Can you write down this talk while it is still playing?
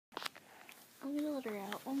I'm gonna let her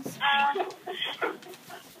out. 1 second.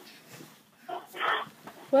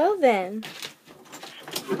 Well then.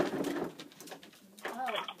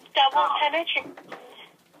 Double penetration.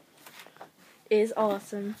 Is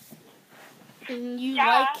awesome. And you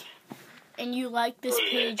Yeah. like this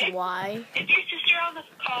page, why? Is your sister on this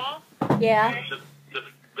call? Yeah. The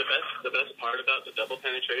best part about the double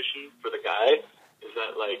penetration for the guy is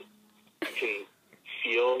that, like, you can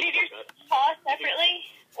feel... Did you call separately?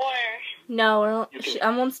 Or... No,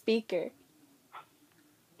 I'm on speaker.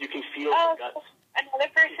 You can feel Oh, the guts. another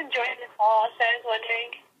person joined the call, so I was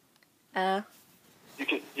wondering.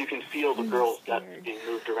 You can feel the girl's guts being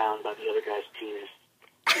moved around by the other guy's penis.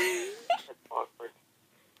 That's awkward.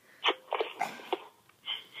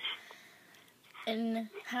 And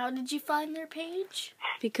how did you find their page?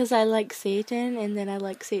 Because I like Satan, and then I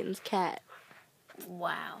like Satan's cat.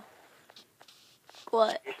 Wow.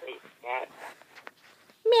 What?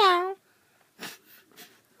 Meow.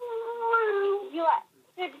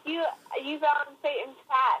 You found Satan's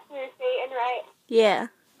cat through Satan, right? Yeah.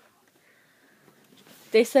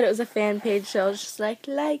 They said it was a fan page, so I was just like.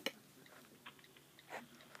 I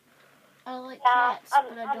like Yeah, cats, I'm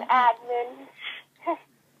but I don't admin.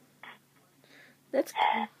 That's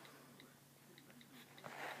cool.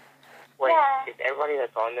 Wait, Yeah. is everybody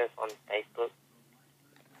that's on this on Facebook?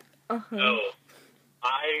 Uh-huh. No.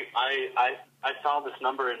 I saw this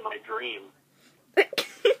number in my dream.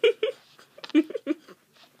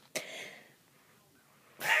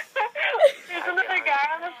 There's another guy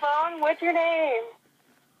on the phone. What's your name?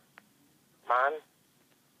 Mine?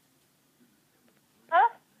 Huh?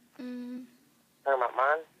 Mm. Talking about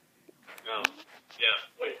mine? No. Yeah.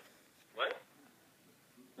 Wait. What?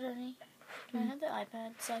 Jenny, can I have the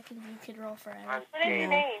iPad so I can view Kid Roll forever? Mine's What is your Jayden.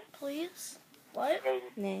 name? Please? What? Jayden.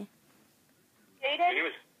 Nah. Your Jayden? name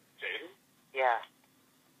is Jayden? Yeah.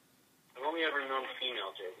 I've only ever known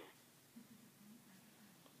female Jayden.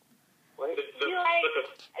 What? Do you like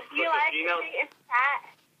female, Satan's cat?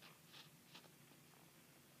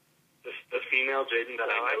 the female Jayden that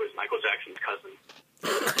I know is Michael Jackson's cousin.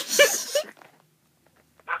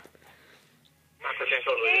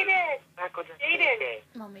 Jayden! Michael Jackson. Jayden!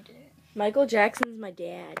 Mommy did it. Michael Jackson's my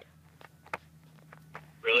dad.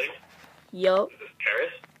 Really? Yup. Is this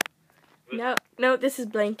Paris? No, this is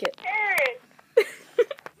Blanket. Paris!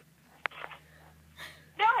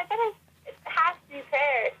 No, I thought it has to be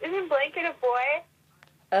Paris. Isn't Blanket a boy?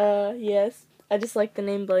 Yes. I just like the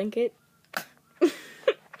name Blanket. That's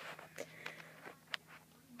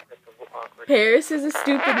awkward. Paris is a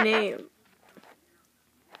stupid name.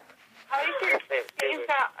 How is your Satan's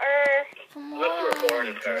cat? Come Unless you were born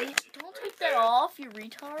in on, Paris. Grace. Don't take that off, you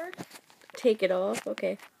retard. Take it off?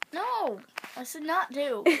 Okay. No, I said not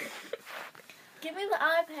do. Give me the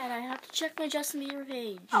iPad. I have to check my Justin Bieber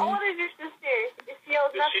page. How old is your sister? Is she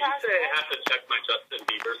old Did enough she to just say I have to check my Justin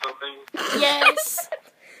Bieber something? Yes.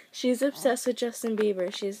 She's obsessed with Justin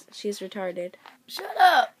Bieber. She's retarded. Shut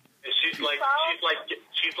up. And she's like,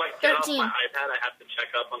 get off 13. my iPad. I have to check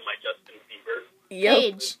up on my Justin Bieber.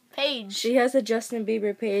 Yup. Page. She has a Justin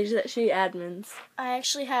Bieber page that she admins. I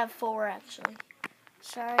actually have 4, actually.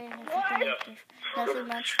 Sorry, I have nothing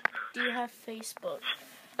much. Do you have Facebook?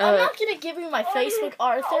 I'm not gonna give you my Facebook,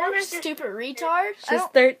 Arthur, stupid retard. She's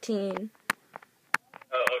 13.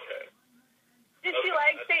 Oh, okay. Did she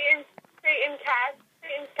like Satan's cat?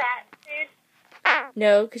 Satan's cat, dude?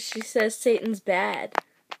 No, because she says Satan's bad.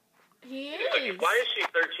 He Like, is. why is she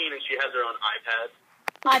 13 and she has her own iPad?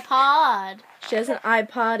 iPod. She has an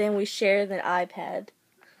iPod and we share the iPad.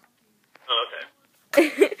 Oh, okay.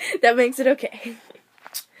 That makes it okay.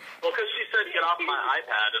 Well, because she said get off my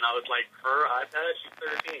iPad, and I was like, her iPad? She's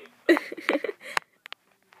 13.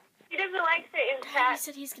 He doesn't like Satan's He cat.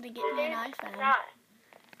 said he's gonna get me an iPhone. Not.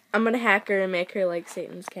 I'm gonna hack her and make her like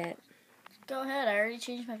Satan's cat. Go ahead. I already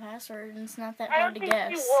changed my password, and it's not that I hard don't to think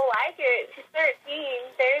guess. she will like it. She's 13.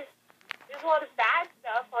 There's a lot of bad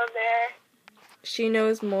stuff on there. She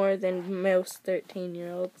knows more than most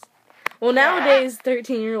 13-year-olds. Well, nowadays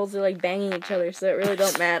 13-year-olds are like banging each other, so it really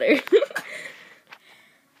don't matter.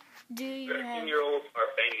 Do you have? 13-year-olds are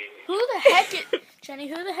banging. Who the heck is Jenny?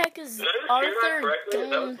 Who the heck is Did I just hear that Arthur correctly? Is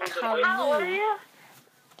that what something- How old are Donkalu? you?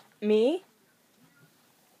 Me?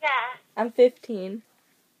 Yeah. I'm 15.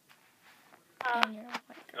 Oh. Do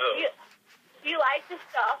you like the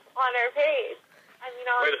stuff on our page? I mean,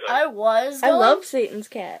 Wait a second. I love Satan's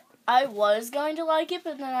cat. I was going to like it,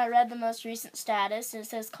 but then I read the most recent status, and it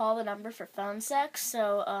says call the number for phone sex.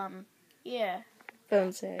 So, yeah.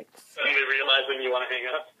 Phone sex. Suddenly realizing you want to hang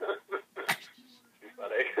up. Too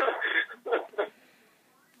funny.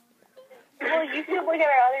 Well, you can look at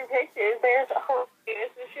our other pictures. There's a whole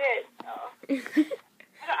piece of shit. So.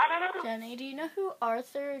 I don't know. Jenny, do you know who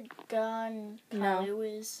Arthur Gunn No.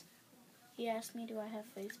 is? He asked me, do I have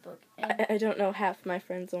Facebook? And I don't know half my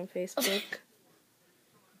friends on Facebook.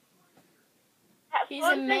 He's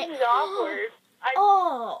One a thing ma- is awkward.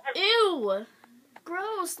 oh, ew.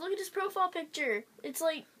 Gross. Look at his profile picture. It's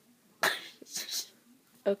like...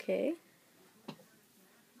 Okay.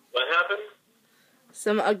 What happened?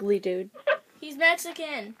 Some ugly dude. He's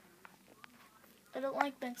Mexican. I don't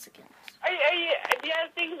like Mexicans. Do you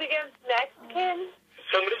have things against Mexicans?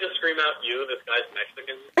 Somebody just scream out, "You! This guy's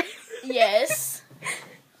Mexican." Yes.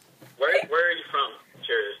 Where are you from?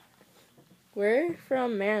 Cheers. We're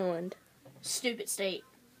from Maryland. Stupid state.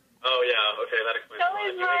 Oh yeah, okay, that explains. So why.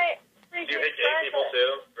 is my Do you freaking hate gay people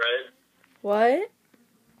too, right? What?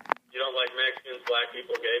 You don't like Mexicans, black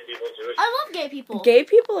people, gay people, Jewish. I love gay people. Gay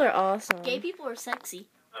people are awesome. Gay people are sexy.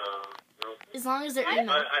 No. As long as they're I-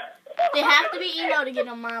 emo. They have to be emo to get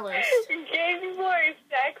on my list. Gay people are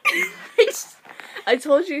sexy. I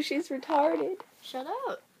told you she's retarded. Shut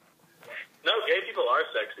up. No, gay people are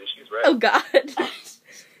sexy. She's right. Oh God.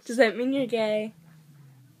 Does that mean you're gay?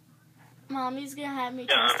 Mommy's gonna have me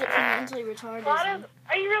tested for mentally retarded.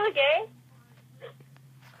 Are you really gay?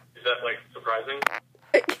 Is that like surprising?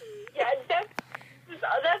 Yeah,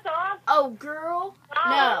 that's awesome. Oh, girl.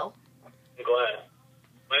 No. I'm glad.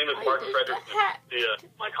 My name is I Mark just Frederickson. got See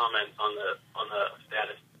my comments on the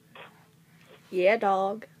status. Yeah,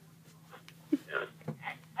 dog. Yeah.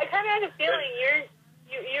 I kind of had a feeling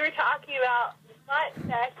you were talking about butt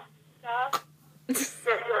sex stuff.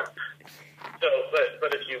 So,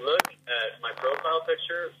 but if you look at my profile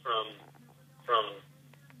picture from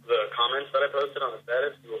the comments that I posted on the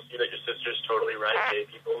status, you will see that your sister's totally right. Gay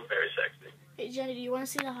people, very sexy. Hey, Jenny, do you want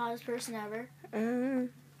to see the hottest person ever?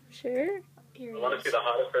 Sure. Here I he want to is. see the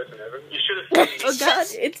hottest person ever. You should have seen Oh God,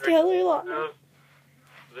 it's Taylor Lautner.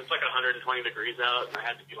 It's like 120 degrees out, and I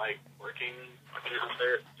had to be like working out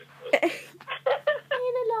there. It's just,